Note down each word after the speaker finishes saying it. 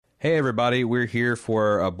Hey everybody, we're here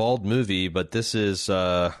for a Bald movie, but this is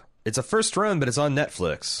it's a first run, but it's on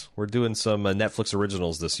Netflix. We're doing some Netflix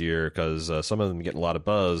originals this year because some of them get a lot of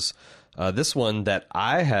buzz. This one that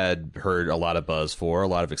I had heard a lot of buzz for, a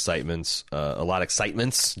lot of excitements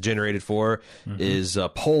generated for, is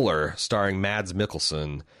Polar, starring Mads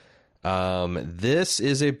Mikkelsen. This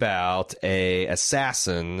is about a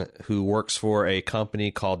assassin who works for a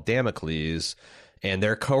company called Damocles. And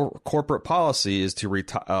their corporate policy is to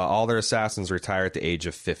all their assassins retire at the age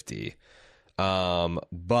of 50.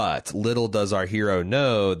 But little does our hero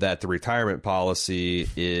know that the retirement policy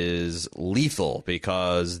is lethal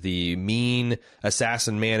because the mean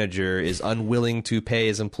assassin manager is unwilling to pay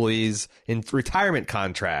his employees in retirement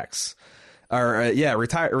contracts.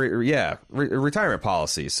 Retirement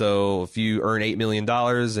policy. So if you earn $8 million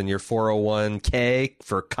in your 401k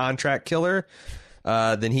for contract killer,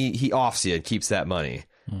 then he offs you and keeps that money.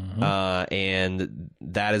 And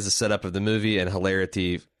that is the setup of the movie, and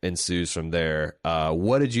hilarity ensues from there.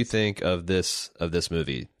 What did you think of this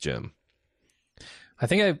movie, Jim? I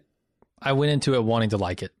think I went into it wanting to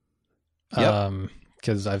like it.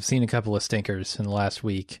 Because I've seen a couple of stinkers in the last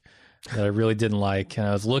week that I really didn't like, and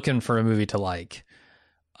I was looking for a movie to like.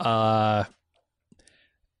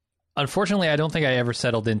 Unfortunately, I don't think I ever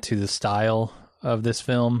settled into the style of this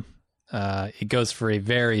film. It goes for a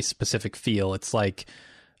very specific feel. It's like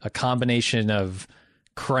a combination of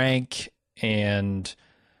Crank and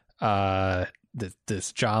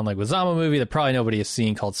this John Leguizamo movie that probably nobody has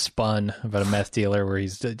seen called Spun, about a meth dealer where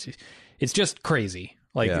it's just crazy.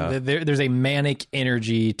 There's a manic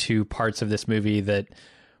energy to parts of this movie that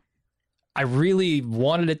I really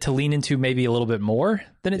wanted it to lean into maybe a little bit more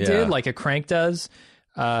than it did, like a Crank does.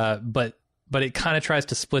 But it kind of tries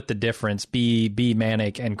to split the difference, be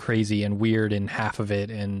manic and crazy and weird in half of it,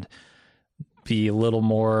 and be a little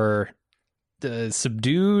more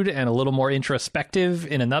subdued and a little more introspective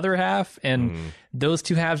in another half. And those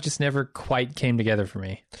two halves just never quite came together for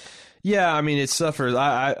me. Yeah, I mean, it suffers.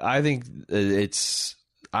 I think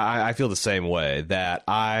I feel the same way, that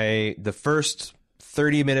the first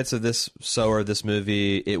 30 minutes of this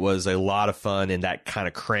movie, it was a lot of fun in that kind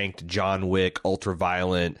of cranked John Wick, ultra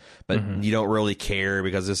violent, but you don't really care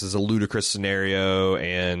because this is a ludicrous scenario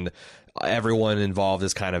and everyone involved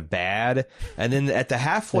is kind of bad. And then at the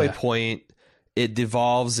halfway point, it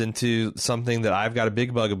devolves into something that I've got a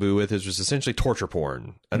big bugaboo with, is just essentially torture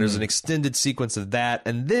porn. And there's an extended sequence of that.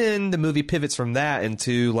 And then the movie pivots from that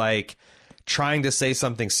into like trying to say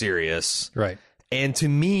something serious. Right. And to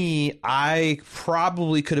me, I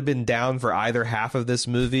probably could have been down for either half of this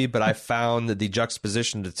movie, but I found that the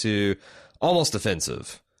juxtaposition of the two almost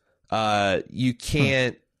offensive. You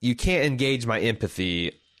can't engage my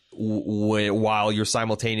empathy while you're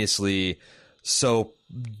simultaneously so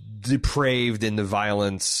depraved in the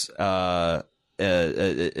violence, and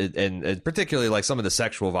particularly like some of the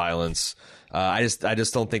sexual violence. I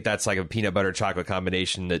just don't think that's like a peanut butter chocolate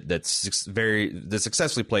combination that's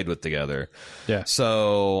successfully played with together. Yeah.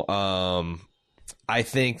 So I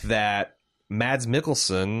think that Mads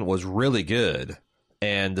Mikkelsen was really good,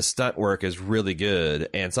 and the stunt work is really good,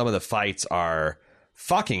 and some of the fights are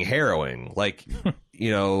fucking harrowing. Like,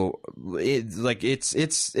 it's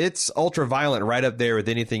ultra violent, right up there with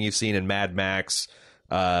anything you've seen in Mad Max,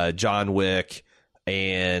 John Wick.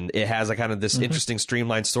 And it has a kind of this interesting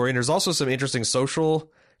streamlined story. And there's also some interesting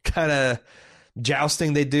social kind of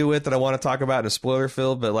jousting they do with that I want to talk about in a spoiler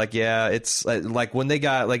filled. But it's like when they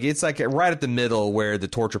got it's like right at the middle where the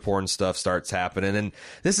torture porn stuff starts happening. And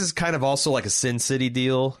this is kind of also like a Sin City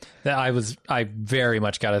deal. I very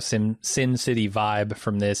much got a Sin City vibe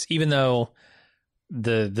from this, even though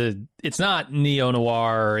it's not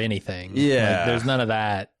neo-noir or anything. Yeah. There's none of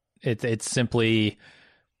that. It's simply...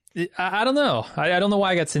 I don't know. I don't know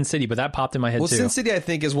why I got Sin City, but that popped in my head too. Well, Sin City, I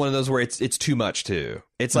think, is one of those where it's too much too.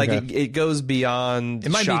 It's like it goes beyond. It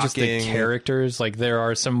might be just the characters. Like there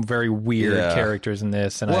are some very weird characters in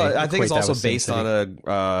this, and I think it's also based on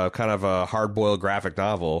a kind of a hard-boiled graphic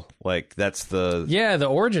novel. Like that's the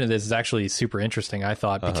origin of this is actually super interesting. I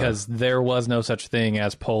thought because there was no such thing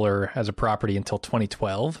as Polar as a property until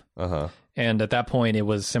 2012, and at that point it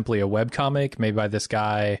was simply a webcomic made by this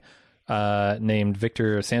guy named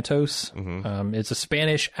Victor Santos. It's a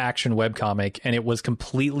Spanish action webcomic, and it was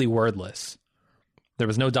completely wordless. There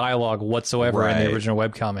was no dialogue whatsoever in the original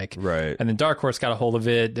webcomic. Right. And then Dark Horse got a hold of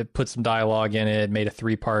it, it put some dialogue in it, made a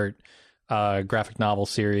 3-part graphic novel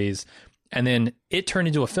series, and then it turned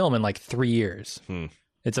into a film in like 3 years.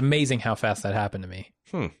 It's amazing how fast that happened to me.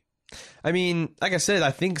 I mean, like I said,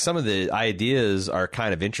 I think some of the ideas are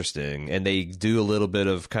kind of interesting, and they do a little bit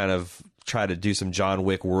of kind of try to do some John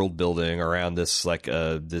Wick world building around this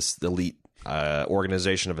this elite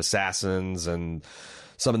organization of assassins and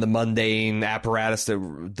some of the mundane apparatus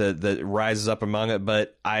that rises up among it.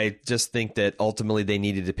 But I just think that ultimately they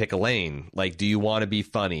needed to pick a lane. Like, do you want to be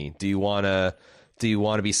funny? Do you want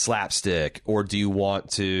to be slapstick, or do you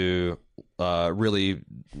want to really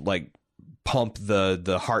like pump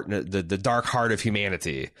the heart, the dark heart of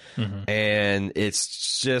humanity? And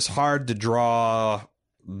it's just hard to draw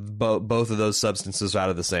both of those substances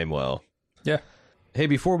out of the same well. Yeah. Hey,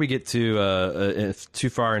 before we get to too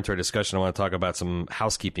far into our discussion, I want to talk about some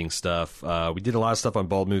housekeeping stuff. We did a lot of stuff on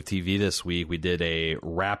Bald Move TV this week. We did a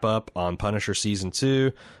wrap-up on Punisher Season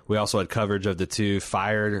 2. We also had coverage of the 2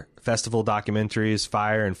 Fyre Festival documentaries,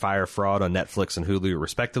 Fyre and Fyre Fraud, on Netflix and Hulu,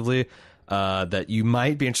 respectively, that you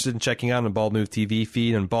might be interested in checking out on the Bald Move TV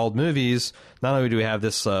feed. And Bald Movies, not only do we have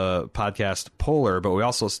this podcast, Polar, but we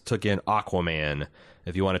also took in Aquaman,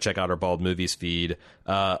 if you want to check out our Bald Movies feed.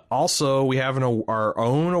 Also, we have our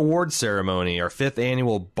own award ceremony, our 5th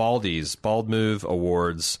annual Baldies, Bald Move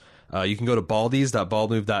Awards. You can go to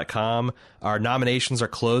baldies.baldmove.com. Our nominations are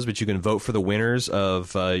closed, but you can vote for the winners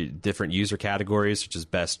of different user categories, such as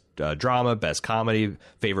Best Drama, Best Comedy,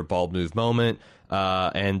 Favorite Bald Move Moment.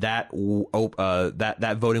 And that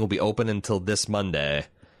voting will be open until this Monday.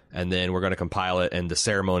 And then we're going to compile it, and the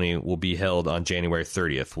ceremony will be held on January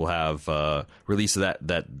 30th. We'll have release of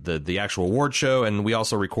the actual award show, and we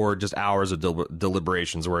also record just hours of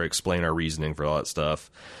deliberations where I explain our reasoning for all that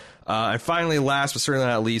stuff. And finally, last but certainly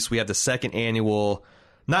not least, we have the 2nd annual,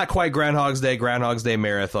 not quite Groundhog's Day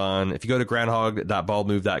Marathon. If you go to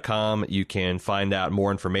groundhog.baldmove.com, you can find out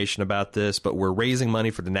more information about this. But we're raising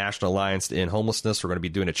money for the National Alliance to End Homelessness. We're going to be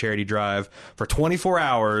doing a charity drive for 24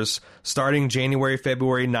 hours, starting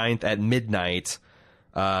February 9th at midnight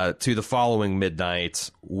to the following midnight.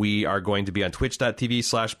 We are going to be on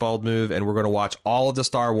twitch.tv/baldmove, and we're going to watch all of the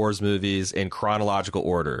Star Wars movies in chronological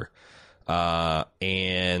order.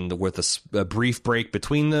 And with a brief break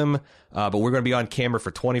between them. But we're going to be on camera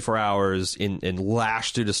for 24 hours in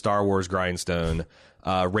lashed through the Star Wars grindstone,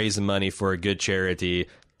 raising money for a good charity.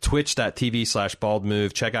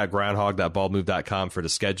 Twitch.tv/baldmove. Check out groundhog.baldmove.com for the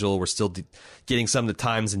schedule. We're still getting some of the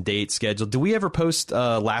times and dates scheduled. Did we ever post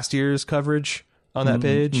last year's coverage on that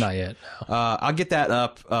page? Not yet. No. I'll get that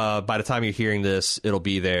up. By the time you're hearing this, it'll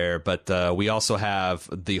be there. But we also have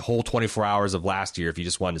the whole 24 hours of last year if you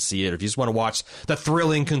just wanted to see it. If you just want to watch the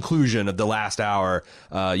thrilling conclusion of the last hour,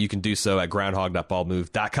 you can do so at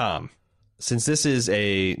groundhog.baldmove.com. Since this is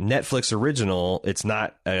a Netflix original, it's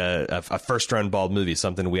not a first-run Bald movie,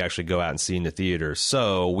 something we actually go out and see in the theater.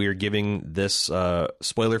 So we're giving this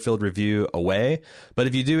spoiler-filled review away. But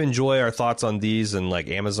if you do enjoy our thoughts on these and like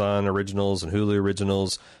Amazon originals and Hulu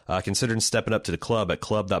originals, consider stepping up to the club at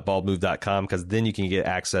club.baldmove.com, because then you can get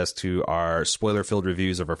access to our spoiler-filled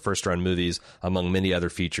reviews of our first-run movies, among many other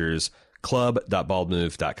features.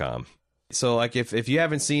 Club.baldmove.com. So, like, if you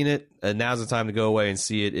haven't seen it, now's the time to go away and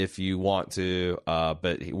see it if you want to.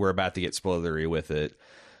 But we're about to get spoilery with it.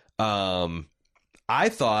 I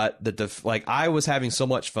thought that I was having so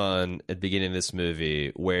much fun at the beginning of this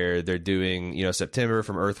movie, where they're doing, September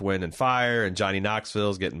from Earth, Wind, and Fire, and Johnny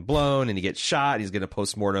Knoxville's getting blown, and he gets shot. He's getting a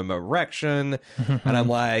postmortem erection, and I'm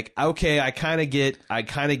like, okay, I kind of get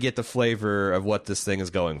the flavor of what this thing is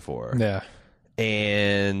going for. Yeah.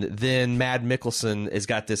 And then Mad Mikkelsen has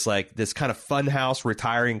got this kind of funhouse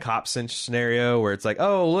retiring cop scenario where it's like,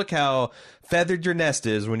 oh, look how feathered your nest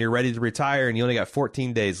is when you're ready to retire and you only got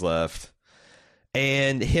 14 days left.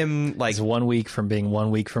 And him, like, it's 1 week from being 1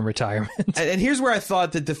 week from retirement. And here's where I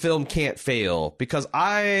thought that the film can't fail, because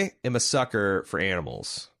I am a sucker for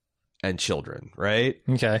animals and children, right?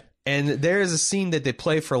 Okay. And there is a scene that they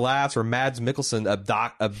play for laughs where Mads Mikkelsen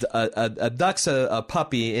abducts a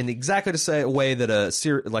puppy in exactly the same way that a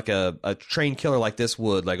trained killer like this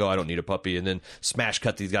would. Like, oh, I don't need a puppy. And then smash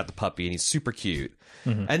cut, he's got the puppy, and he's super cute.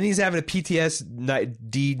 Mm-hmm. And he's having a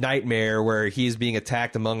PTSD nightmare where he's being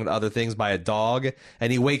attacked, among other things, by a dog.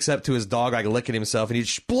 And he wakes up to his dog, like, licking himself, and he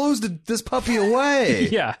just blows this puppy away.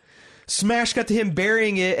 Yeah. Smash cut to him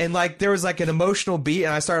burying it, and, like, there was, like, an emotional beat,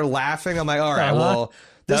 and I started laughing. I'm like, all right, well...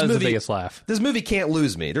 That was the biggest laugh. This movie can't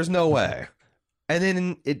lose me. There's no way. And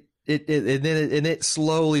then it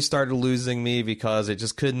slowly started losing me because it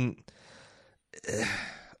just couldn't.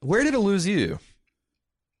 Where did it lose you?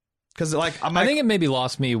 Because I think it maybe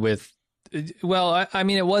lost me with. Well, I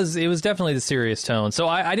mean, it was definitely the serious tone. So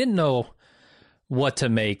I didn't know what to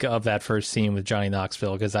make of that first scene with Johnny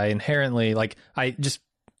Knoxville, because I inherently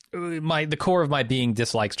the core of my being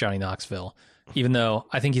dislikes Johnny Knoxville. even though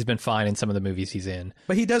I think he's been fine in some of the movies he's in.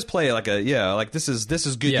 But he does play like this is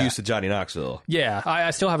good use of Johnny Knoxville. Yeah,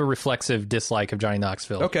 I still have a reflexive dislike of Johnny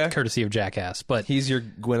Knoxville, courtesy of Jackass. But he's your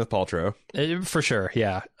Gwyneth Paltrow. For sure,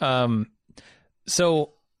 yeah.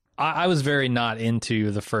 So I was very not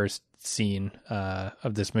into the first scene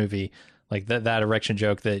of this movie. Like that erection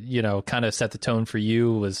joke that, you know, kind of set the tone for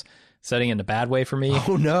you was setting in a bad way for me.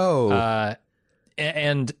 Oh, no.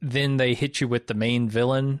 And then they hit you with the main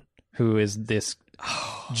villain, who is this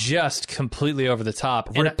just completely over the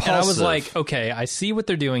top. And I was like, okay, I see what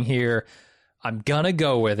they're doing here. I'm going to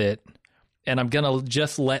go with it. And I'm going to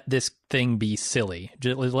just let this thing be silly.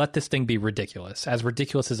 Just let this thing be ridiculous as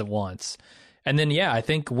it wants. And then, yeah, I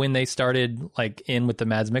think when they started like in with the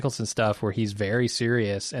Mads Mikkelsen stuff where he's very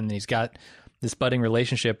serious and he's got this budding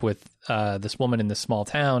relationship with this woman in this small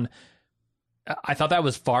town, I thought that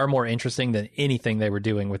was far more interesting than anything they were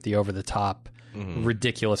doing with the over-the-top,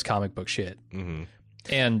 ridiculous comic book shit. Mm-hmm.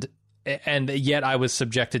 And yet I was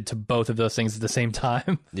subjected to both of those things at the same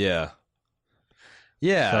time. Yeah.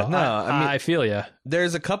 Yeah, so no, I mean, I feel you.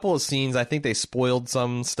 There's a couple of scenes. I think they spoiled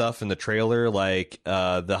some stuff in the trailer. Like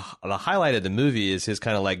the highlight of the movie is his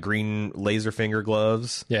kind of like green laser finger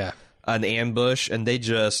gloves. Yeah, an ambush, and they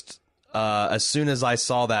just as soon as I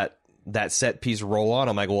saw that set piece roll on,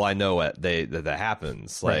 I'm like, well, I know it. That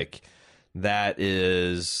happens. Right. Like that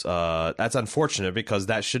is that's unfortunate because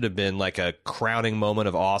that should have been like a crowning moment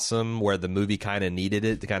of awesome where the movie kind of needed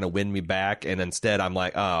it to kind of win me back, and instead I'm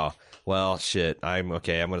like, oh. Well, shit, I'm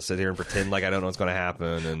okay. I'm going to sit here and pretend like I don't know what's going to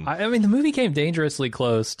happen. And I mean, the movie came dangerously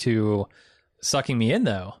close to sucking me in,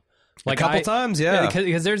 though. Like a couple times, yeah.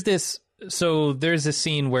 Because there's this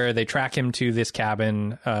scene where they track him to this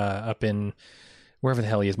cabin up in wherever the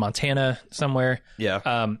hell he is, Montana somewhere.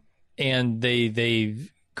 Yeah. And they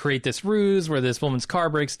create this ruse where this woman's car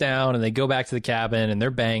breaks down, and they go back to the cabin, and they're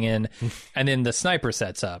banging, and then the sniper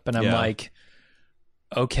sets up, and I'm like,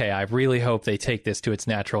 okay, I really hope they take this to its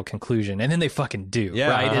natural conclusion. And then they fucking do,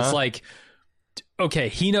 right? It's like, okay,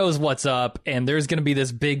 he knows what's up, and there's going to be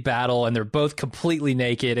this big battle, and they're both completely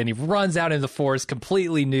naked, and he runs out into the forest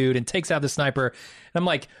completely nude and takes out the sniper. And I'm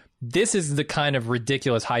like, this is the kind of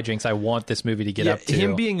ridiculous hijinks I want this movie to get up to.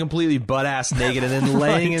 Him being completely butt-ass naked and then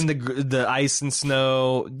laying in the ice and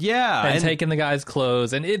snow. Yeah. And taking the guy's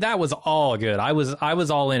clothes. And that was all good. I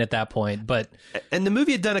was all in at that point. And the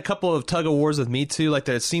movie had done a couple of tug-of-wars with me, too. Like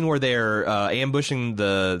the scene where they're ambushing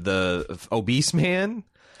the obese man.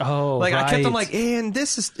 Oh, like right. I kept on like, and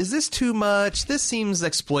is this too much? This seems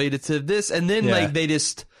exploitative. And then like they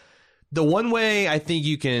just... The one way I think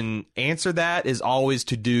you can answer that is always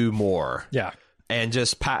to do more. Yeah. And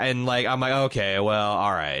I'm like, okay, well,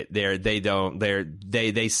 all right.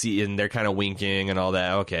 They see and they're kind of winking and all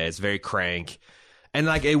that. Okay, it's very crank. And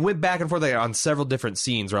like it went back and forth like, on several different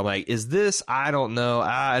scenes where I'm like, is this? I don't know.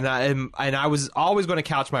 And I was always going to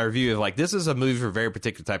couch my review of like, this is a movie for a very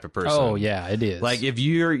particular type of person. Oh yeah, it is. Like if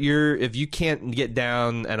you can't get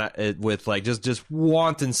down with like just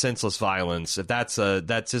wanton senseless violence, if that's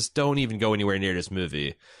just don't even go anywhere near this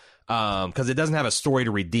movie. Because it doesn't have a story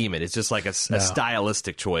to redeem it. It's just like a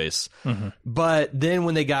stylistic choice. Mm-hmm. But then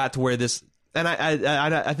when they got to where this, and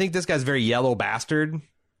I think this guy's very yellow bastard.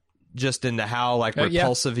 Just into how like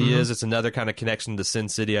repulsive he is. It's another kind of connection to Sin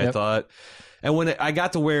City, I thought. And when I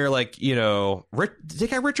got to where like, you know, they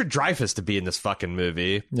got Richard Dreyfuss to be in this fucking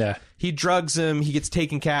movie. Yeah. He drugs him, he gets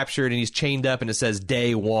captured, and he's chained up and it says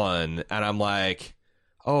day one. And I'm like,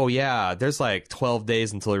 oh yeah, there's like 12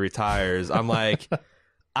 days until he retires. I'm like,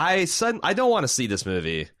 I don't want to see this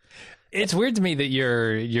movie. It's weird to me that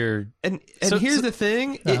you're and here's the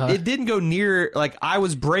thing, it didn't go near like I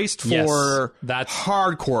was braced for that's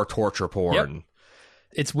hardcore torture porn. Yep.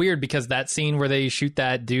 It's weird because that scene where they shoot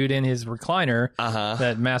that dude in his recliner,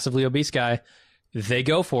 that massively obese guy, they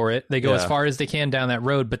go for it. They go as far as they can down that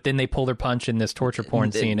road, but then they pull their punch in this torture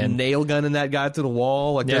porn scene and nail gunning that guy to the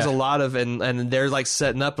wall. Like there's a lot of and they're like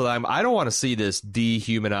setting up. I don't want to see this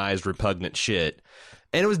dehumanized, repugnant shit.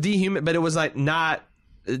 And it was but it was like not.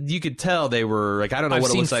 You could tell they were like, I don't know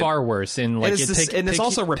what it was like. I've seen far worse. And like, it's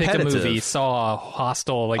also repetitive. Pick a movie, Saw,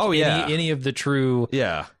 Hostel, like any of the true,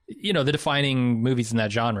 you know, the defining movies in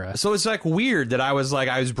that genre. So it's like weird that I was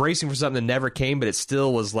bracing for something that never came, but it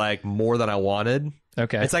still was like more than I wanted.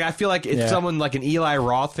 Okay. It's like, I feel like if someone like an Eli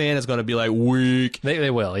Roth fan is going to be like weak.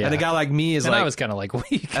 They will, yeah. And a guy like me is I was kind of like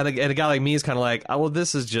weak. And a guy like me is kind of like, oh, well,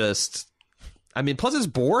 this is just... I mean, plus it's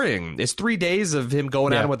boring. It's 3 days of him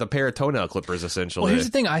going at him with a pair of toenail clippers, essentially. Well, here's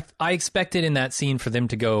the thing. I expected in that scene for them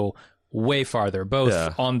to go way farther,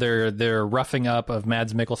 both on their roughing up of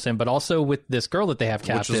Mads Mikkelsen, but also with this girl that they have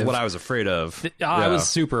captive. Which is what I was afraid of. I was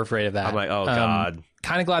super afraid of that. I'm like, oh, God.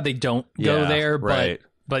 kind of glad they don't go there, right.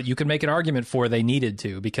 but you can make an argument for they needed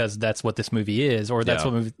to, because that's what this movie is, or that's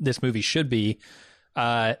what this movie should be.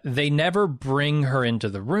 They never bring her into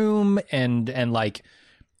the room and like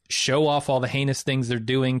show off all the heinous things they're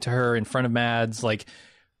doing to her in front of Mads. Like,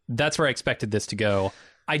 that's where I expected this to go.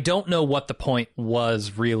 I don't know what the point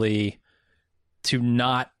was really to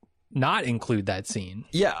not include that scene.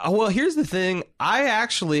 Yeah, well, here's the thing. I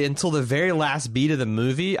actually, until the very last beat of the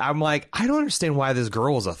movie, I'm like, I don't understand why this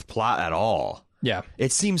girl is a plot at all. Yeah.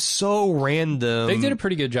 It seems so random. They did a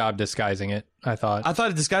pretty good job disguising it, I thought. I thought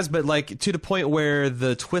it disguised, but like to the point where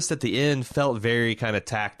the twist at the end felt very kind of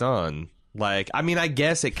tacked on. Like, I mean, I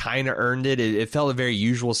guess it kind of earned it. It felt a very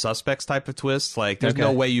Usual Suspects type of twist. Like, there's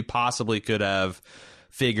no way you possibly could have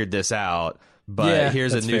figured this out. But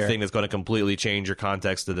here's a new thing that's going to completely change your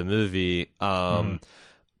context of the movie.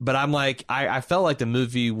 But I'm like, I felt like the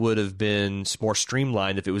movie would have been more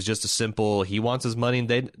streamlined if it was just a simple, he wants his money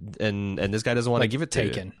and this guy doesn't want to give it to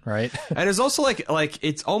Taken, right? And it's also like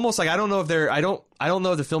it's almost like I don't know if I don't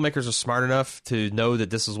know if the filmmakers are smart enough to know that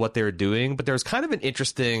this is what they were doing, but there was kind of an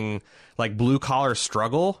interesting like blue collar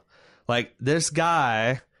struggle. Like, this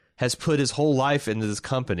guy has put his whole life into this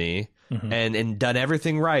company and done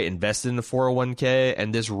everything right, invested in the 401k,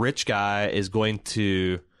 and this rich guy is going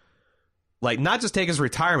to like not just take his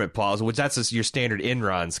retirement pause, which that's just your standard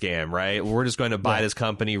Enron scam, right? We're just going to buy this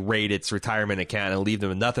company, raid its retirement account, and leave them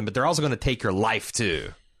with nothing. But they're also going to take your life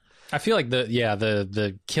too. I feel like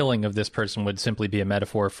the killing of this person would simply be a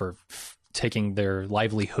metaphor for taking their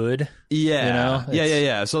livelihood. Yeah, you know?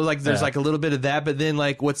 Yeah. So like, there's like a little bit of that, but then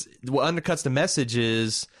like what undercuts the message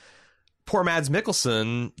is poor Mads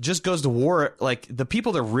Mikkelsen just goes to war. Like, the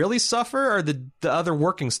people that really suffer are the other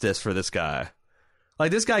working stiffs for this guy.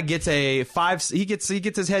 Like, this guy gets he gets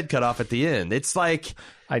his head cut off at the end. It's like,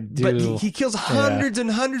 but he kills hundreds and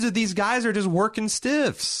hundreds of these guys who are just working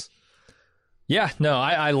stiffs. Yeah, no,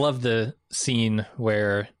 I love the scene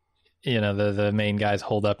where, you know, the main guys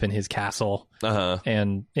hold up in his castle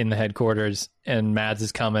and in the headquarters, and Mads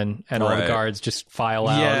is coming, and all the guards just file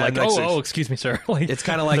out like, excuse me, sir. Like, it's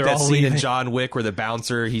kind of like that scene in John Wick where the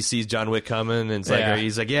bouncer, he sees John Wick coming, and it's like,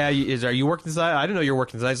 he's like, are you working tonight? I didn't know you were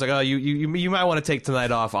working tonight. He's like, oh, you might want to take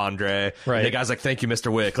tonight off, Andre. Right. And the guy's like, thank you,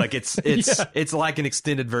 Mr. Wick. Like, it's it's like an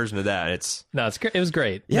extended version of that. It's great. It was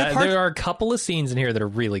great. Yeah, there are a couple of scenes in here that are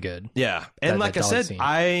really good. Yeah, and like I said,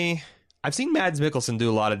 I've seen Mads Mikkelsen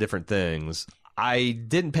do a lot of different things. I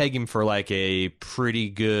didn't peg him for like a pretty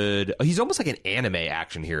good... He's almost like an anime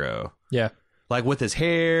action hero. Yeah. Like, with his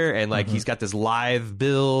hair, and like he's got this lithe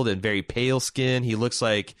build and very pale skin. He looks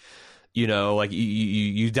like, you know, like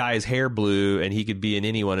you dye his hair blue and he could be in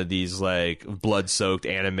any one of these like blood-soaked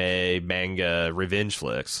anime, manga, revenge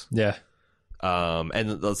flicks. Yeah.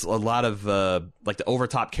 And a lot of like the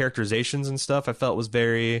over-top characterizations and stuff I felt was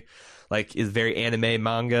very... Like, is very anime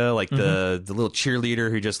manga, like the little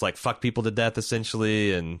cheerleader who just like fucked people to death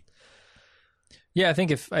essentially, and yeah, I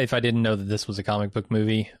think if I didn't know that this was a comic book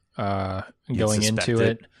movie going into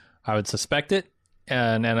it, I would suspect it,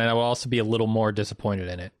 and I will also be a little more disappointed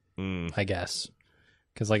in it, I guess,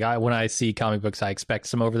 because like when I see comic books, I expect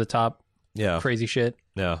some over the top, crazy shit.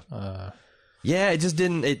 Yeah, it just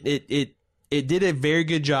didn't. It did a very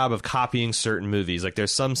good job of copying certain movies. Like,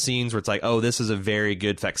 there's some scenes where it's like, oh, this is a very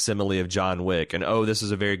good facsimile of John Wick, and oh, this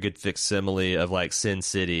is a very good facsimile of like Sin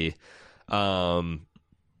City, or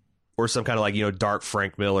some kind of like, you know, dark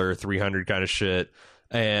Frank Miller 300 kind of shit.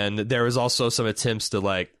 And there was also some attempts to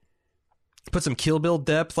like put some Kill Bill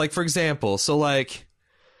depth. Like, for example, so like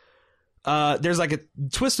there's like a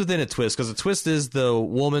twist within a twist, because the twist is the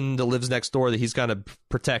woman that lives next door that he's kind of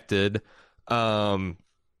protected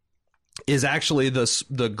is actually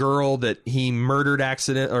the girl that he murdered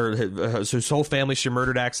his whole family she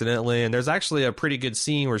murdered accidentally. And there's actually a pretty good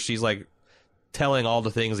scene where she's like telling all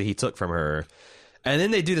the things that he took from her. And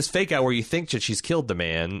then they do this fake out where you think that she's killed the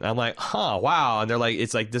man. I'm like, wow. And they're like,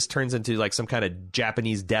 it's like this turns into like some kind of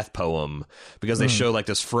Japanese death poem, because they show like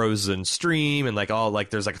this frozen stream and like all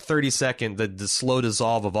like there's like a 30-second the slow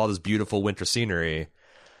dissolve of all this beautiful winter scenery.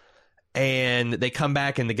 And they come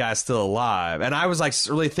back and the guy's still alive. And I was like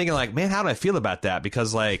really thinking like, man, how do I feel about that?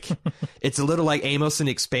 Because like it's a little like Amos in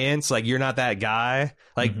Expanse. Like, you're not that guy.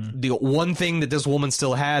 Like, the one thing that this woman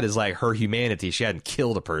still had is like her humanity. She hadn't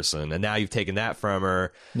killed a person, and now you've taken that from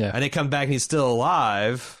her. Yeah. And they come back and he's still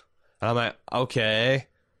alive. And I'm like, okay.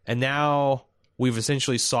 And now we've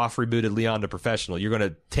essentially soft rebooted Leon the Professional. You're going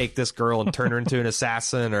to take this girl and turn her into an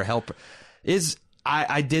assassin or help her.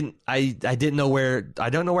 I don't know where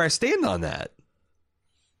I stand on that.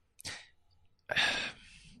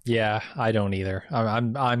 Yeah, I don't either.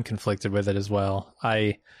 I'm conflicted with it as well.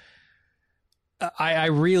 I I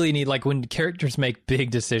really need, like, when characters make big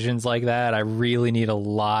decisions like that, I really need a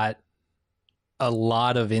lot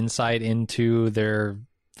of insight into their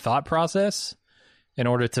thought process in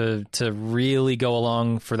order to really go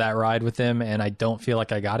along for that ride with them, and I don't feel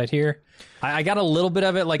like I got it here. I got a little bit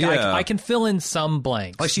of it. Like, yeah. I can fill in some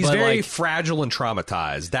blanks. Like, she's very fragile and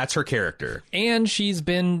traumatized. That's her character. And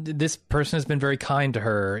this person has been very kind to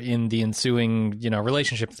her in the ensuing,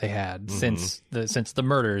 relationship they had since the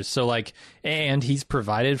murders. So, like, and he's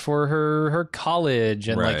provided for her college,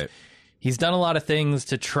 and right. like, he's done a lot of things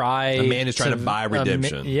to try. A man is trying to buy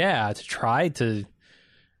redemption. To try to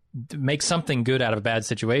make something good out of a bad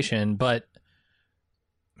situation. But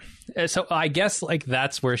so I guess, like,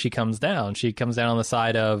 that's where she comes down. She comes down on the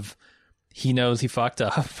side of, he knows he fucked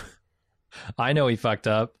up. I know he fucked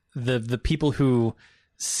up. The people who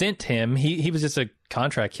sent him, he was just a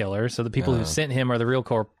contract killer. So the people who sent him are the real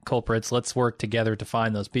culprits. Let's work together to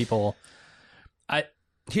find those people.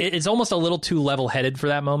 It's almost a little too level-headed for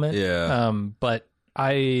that moment. Yeah. But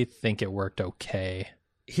I think it worked okay.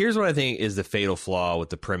 Here's what I think is the fatal flaw with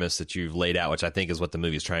the premise that you've laid out, which I think is what the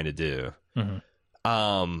movie's trying to do.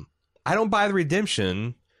 Mm-hmm. I don't buy the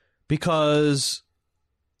redemption because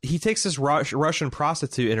he takes this Russian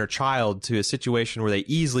prostitute and her child to a situation where they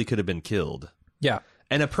easily could have been killed. Yeah.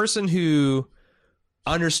 And a person who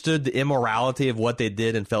understood the immorality of what they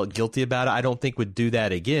did and felt guilty about it, I don't think would do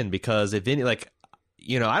that again, because if any, like,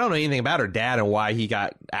 I don't know anything about her dad and why he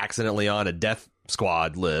got accidentally on a death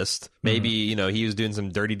squad list. Maybe, he was doing some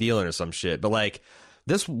dirty dealing or some shit. But, like,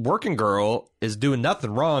 this working girl is doing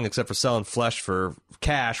nothing wrong except for selling flesh for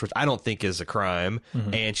cash, which I don't think is a crime.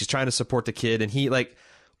 Mm-hmm. And she's trying to support the kid. And he, like,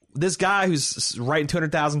 this guy who's writing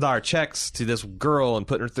 $200,000 checks to this girl and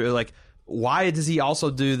putting her through, like, why does he also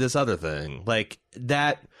do this other thing? Like,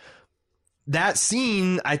 that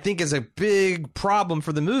scene, I think, is a big problem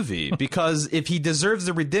for the movie, because if he deserves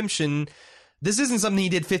the redemption, this isn't something he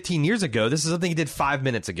did 15 years ago. This is something he did 5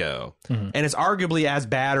 minutes ago. Mm-hmm. And it's arguably as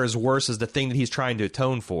bad or as worse as the thing that he's trying to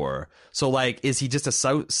atone for. So, like, is he just a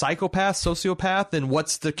psychopath, sociopath? Then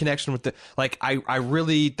what's the connection with the, like, I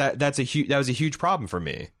really, that was a huge problem for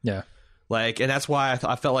me. Yeah. Like, and that's why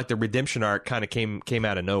I felt like the redemption arc kind of came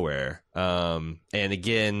out of nowhere. And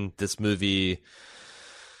again, this movie,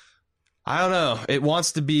 I don't know. It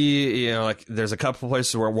wants to be, like, there's a couple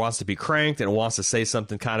places where it wants to be cranked and it wants to say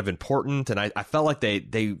something kind of important. And I felt like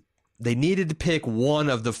they needed to pick one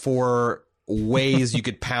of the 4 ways you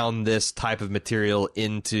could pound this type of material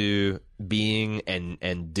into being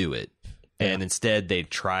and do it. Yeah. And instead, they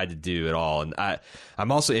tried to do it all. And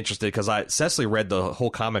I'm also interested because Cecily read the whole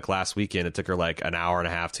comic last weekend. It took her like an hour and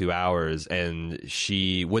a half, 2 hours, and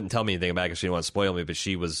she wouldn't tell me anything about it because she didn't want to spoil me. But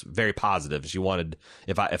she was very positive. She wanted,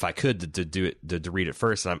 if I could, to do it, to read it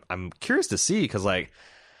first. And I'm curious to see, because, like,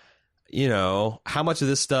 how much of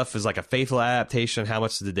this stuff is like a faithful adaptation? How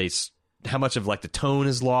much of, like, the tone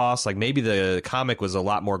is lost? Like, maybe the comic was a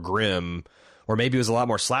lot more grim, or maybe it was a lot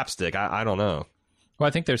more slapstick. I don't know. Well, I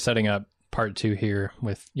think they're setting up part 2 here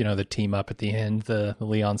with, the team up at the end, the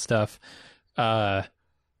Leon stuff.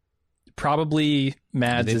 Probably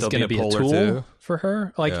Mads is going to be a tool for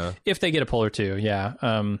her. Like, if they get a pull or two, yeah.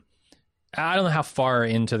 I don't know how far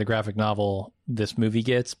into the graphic novel this movie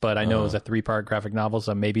gets, but I know it was a 3-part graphic novel,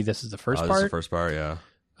 so maybe this is the first part. This is the first part, yeah.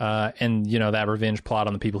 And, that revenge plot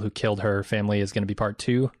on the people who killed her family is going to be part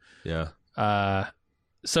 2. Yeah.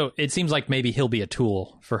 So it seems like maybe he'll be a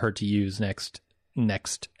tool for her to use next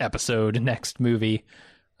episode, next movie,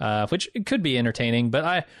 which could be entertaining.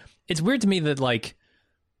 But it's weird to me that, like,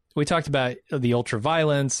 we talked about the ultra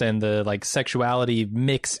violence and the, like, sexuality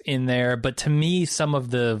mix in there, but to me, some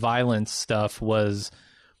of the violence stuff was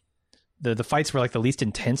the fights were, like, the least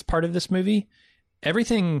intense part of this movie.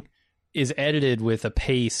 Everything is edited with a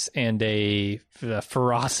pace and a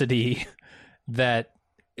ferocity that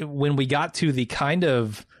when we got to the kind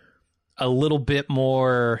of a little bit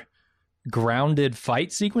more grounded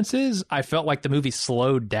fight sequences, I felt like the movie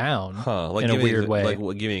slowed down in a weird way. Like,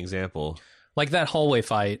 give me an example. Like that hallway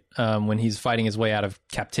fight when he's fighting his way out of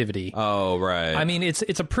captivity. Oh, right. I mean,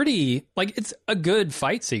 it's a pretty, like, it's a good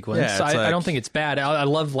fight sequence. Yeah, I don't think it's bad. I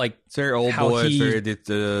love, like, it's very Old Boy, it's very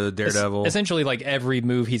Daredevil. Essentially, like, every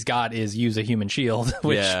move he's got is use a human shield,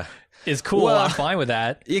 which is cool. Well, I'm fine with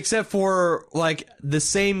that. Except for, like, the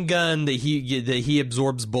same gun that he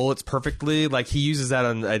absorbs bullets perfectly. Like, he uses that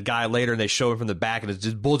on a guy later, and they show him from the back, and it's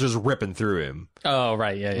just bullets just ripping through him. Oh,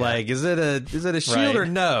 right, yeah. Like, is it a shield or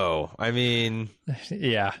no? I mean,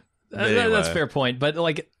 yeah, anyway. That's a fair point. But,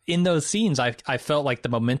 like, in those scenes, I felt like the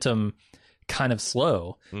momentum kind of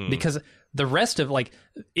slow because the rest of like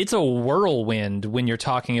it's a whirlwind when you're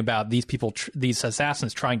talking about these people, these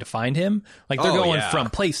assassins trying to find him. Like they're going from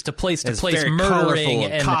place to place to place, murdering,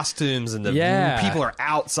 and costumes, and the people are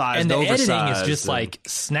outsized, and the oversized, editing is just like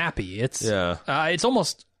snappy. It's it's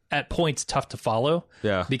almost at points tough to follow.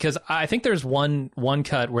 Yeah, because I think there's one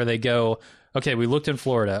cut where they go, okay, we looked in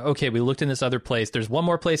Florida. Okay, we looked in this other place. There's one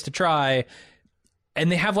more place to try. And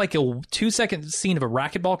they have like a 2-second scene of a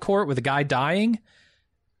racquetball court with a guy dying.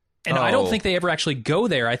 And I don't think they ever actually go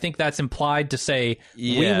there. I think that's implied to say,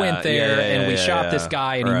 we went there and we shot this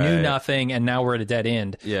guy and he knew nothing and now we're at a dead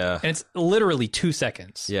end. Yeah. And it's literally 2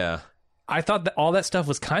 seconds. Yeah. I thought that all that stuff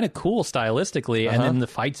was kind of cool stylistically. And then the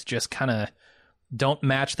fights just kind of don't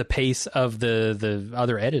match the pace of the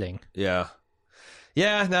other editing. Yeah.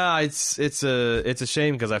 Yeah, no, it's a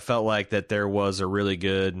shame because I felt like that there's a really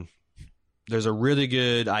good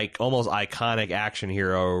almost iconic action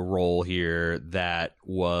hero role here that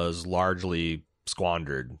was largely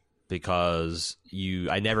squandered because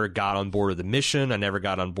I never got on board with the mission. I never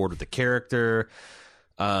got on board with the character.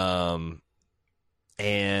 And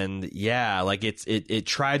yeah, like it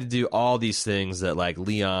tried to do all these things that like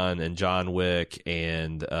Leon and John Wick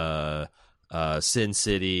and Sin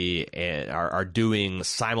City and are doing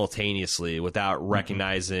simultaneously without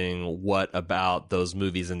recognizing what about those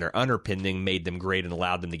movies and their underpinning made them great and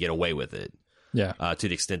allowed them to get away with it. Yeah. To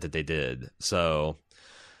the extent that they did. So,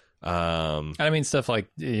 I mean, stuff like,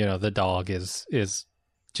 the dog is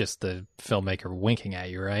just the filmmaker winking at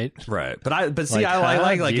you, right? Right. But see, like,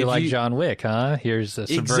 I like you like John Wick, huh? Here's a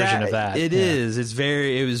subversion of that. It is. It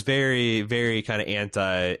was very, very kind of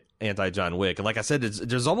anti John Wick. And like I said,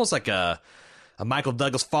 there's almost like a Michael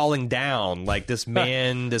Douglas falling down, like this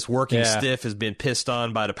man, this working stiff has been pissed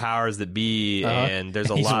on by the powers that be, and there's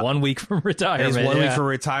he's 1 week from retirement. He's 1 week from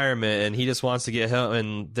retirement, and he just wants to get home.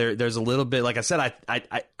 And there's a little bit, like I said,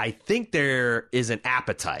 I think there is an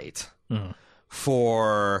appetite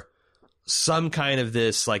for some kind of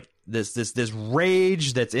this, like this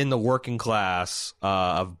rage that's in the working class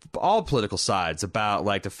of all political sides about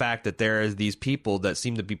like the fact that there is these people that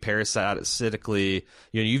seem to be parasitically,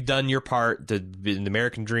 you've done your part in the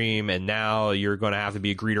American dream and now you're going to have to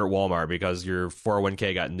be a greeter at Walmart because your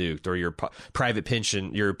 401k got nuked or your private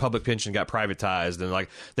pension, your public pension got privatized, and like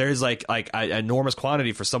there's like an enormous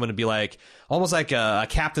quantity for someone to be like almost like a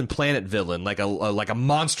Captain Planet villain, like a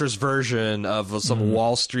monstrous version of some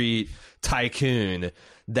Wall Street tycoon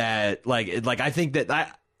that like I think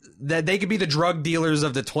that they could be the drug dealers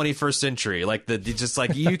of the 21st century. Like just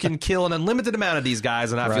like you can kill an unlimited amount of these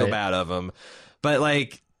guys and not feel bad of them. But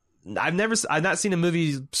like I've not seen a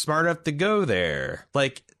movie smart enough to go there.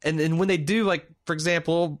 Like and when they do, like for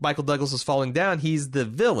example, Michael Douglas is falling down. He's the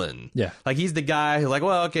villain. Yeah, like he's the guy who's like,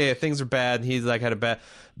 well, okay, if things are bad, he's like had a bad,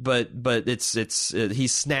 but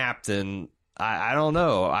he's snapped, and I don't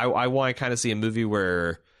know. I want to kind of see a movie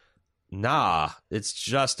where. Nah, it's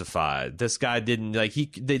justified. This guy didn't like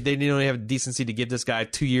they didn't even have decency to give this guy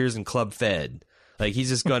 2 years in club fed. Like he's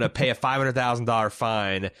just going to pay a $500,000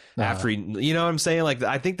 fine after he, you know what I'm saying? Like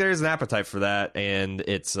I think there's an appetite for that, and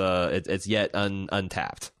it's yet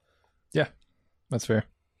untapped. Yeah, that's fair.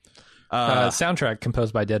 Soundtrack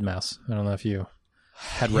composed by Deadmau5. I don't know if you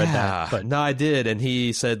had read that, but no, I did, and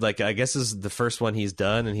he said like I guess this is the first one he's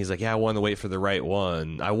done, and he's like, yeah, I wanted to wait for the right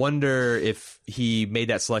one. I wonder if he made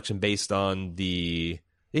that selection based on he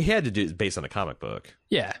had to do it based on a comic book.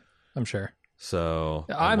 Yeah, I'm sure. So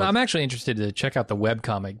I'm actually interested to check out the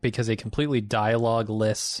webcomic because a completely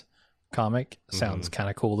dialogue-less comic sounds kind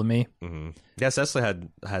of cool to me. Yeah, Cecily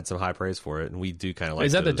had some high praise for it, and we do kind of like.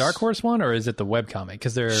 Is that the Dark Horse one, or is it the webcomic?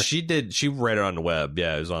 Because she read it on the web.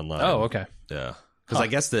 Yeah, it was online. Oh, okay. Yeah. Because I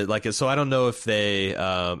guess that, like, so I don't know if they,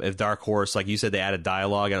 if Dark Horse, like you said, they added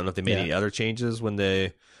dialogue. I don't know if they made any other changes when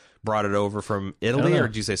they brought it over from Italy, or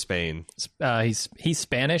did you say Spain? He's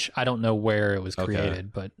Spanish. I don't know where it was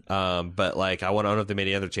created, but like, I don't know if they made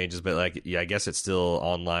any other changes, but like, yeah, I guess it's still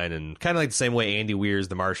online and kind of like the same way Andy Weir's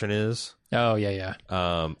The Martian is. Oh yeah.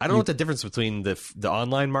 I don't know what the difference between the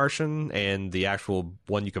online Martian and the actual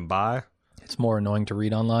one you can buy. It's more annoying to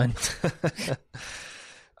read online.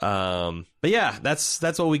 But yeah, that's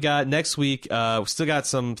what we got next week. We still got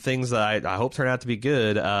some things that I hope turn out to be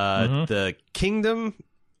good. The Kingdom,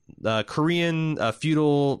 Korean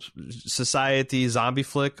feudal society zombie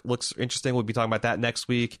flick looks interesting. We'll be talking about that next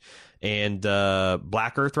week. And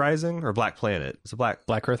Black Earth Rising or Black Planet. It's a Black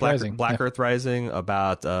Earth Rising. Black Earth Rising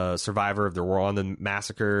about a survivor of the Rwandan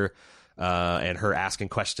massacre, and her asking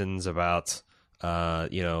questions about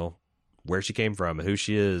where she came from and who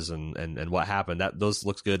she is and what happened. Those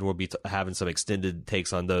looks good. We'll be having some extended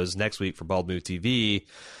takes on those next week for Bald Move TV.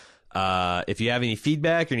 If you have any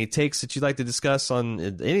feedback or any takes that you'd like to discuss on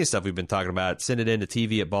any stuff we've been talking about, send it in to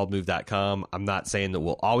tv@baldmove.com. I'm not saying that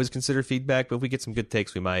we'll always consider feedback, but if we get some good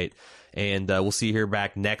takes, we might. And we'll see you here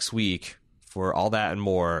back next week for all that and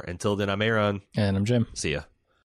more. Until then, I'm Aaron. And I'm Jim. See ya.